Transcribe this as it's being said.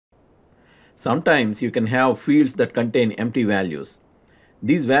Sometimes you can have fields that contain empty values.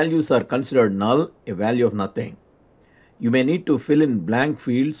 These values are considered null, a value of nothing. You may need to fill in blank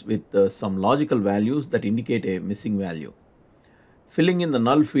fields with some logical values that indicate a missing value. Filling in the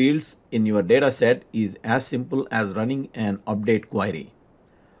null fields in your data set is as simple as running an update query.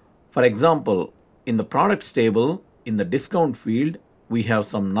 For example, in the products table, in the discount field, we have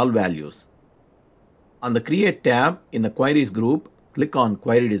some null values. On the Create tab in the Queries group, click on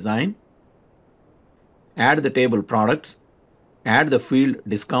Query Design, add the table Products, add the field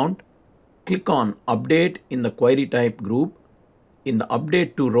Discount, click on Update in the Query Type group. In the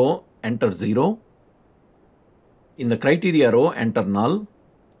Update to row, enter 0. In the Criteria row, enter Null.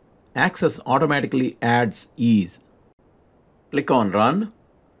 Access automatically adds Ease. Click on Run.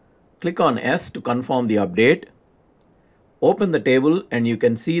 Click on S to confirm the update. Open the table and you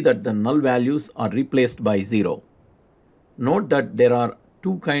can see that the null values are replaced by 0. Note that there are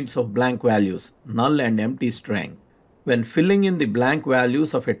two kinds of blank values, null and empty string. When filling in the blank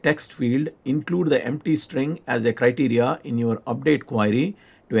values of a text field, include the empty string as a criteria in your update query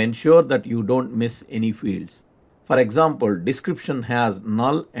to ensure that you don't miss any fields. For example, description has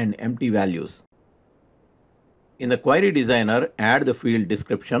null and empty values. In the query designer, add the field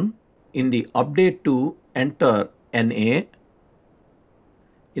description. In the update to, enter NA.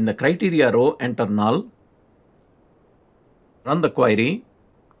 In the criteria row, enter null. Run the query.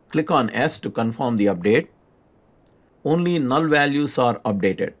 Click on S to confirm the update. Only null values are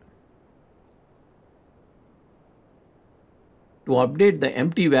updated. To update the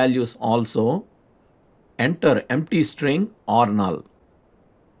empty values also, enter empty string or null.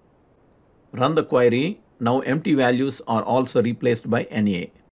 Run the query. Now empty values are also replaced by NA.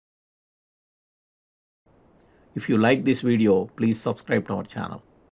 If you like this video, please subscribe to our channel.